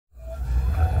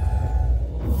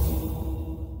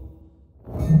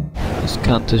guys,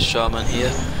 Counter Shaman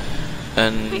here,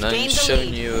 and I'm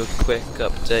showing you a quick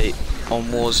update on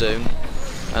Warzone,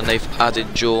 and they've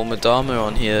added dual Mdama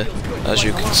on here, as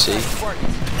you can see.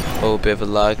 Oh, a bit of a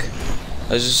lag.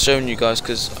 I was just showing you guys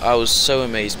because I was so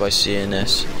amazed by seeing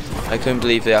this. I couldn't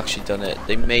believe they actually done it.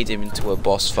 They made him into a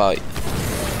boss fight.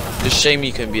 It's a shame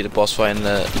you couldn't be the boss fight in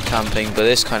the campaign, but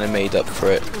this kind of made up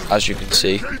for it, as you can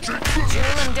see.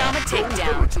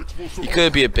 He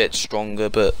could be a bit stronger,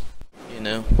 but you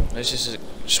know, I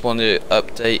just wanted to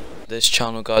update this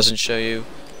channel, guys, and show you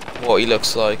what he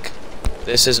looks like.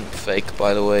 This isn't fake,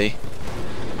 by the way.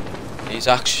 He's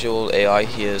actual AI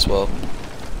here as well.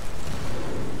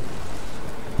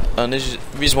 And the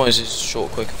reason why this is a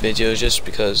short, quick video is just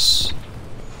because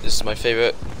this is my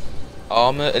favourite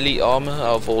armor, elite armor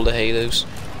out of all the Halos.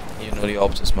 Even though the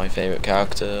Opt is my favourite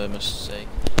character, I must say.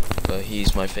 But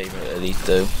he's my favourite elite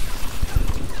though.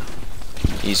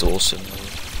 He's awesome though.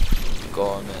 Go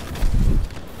on then.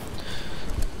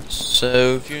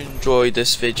 So if you enjoyed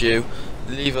this video,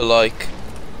 leave a like.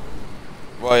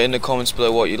 Write in the comments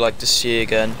below what you'd like to see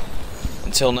again.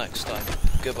 Until next time,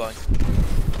 goodbye.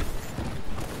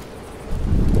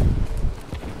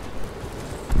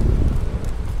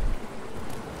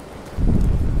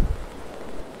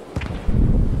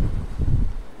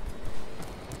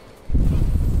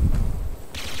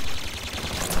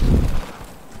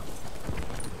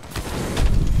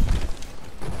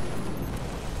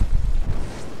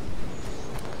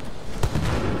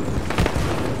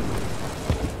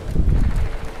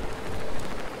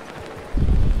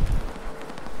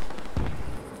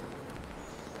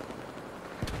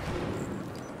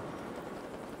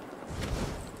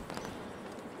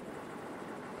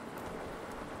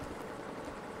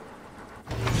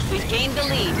 We've gained the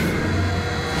lead.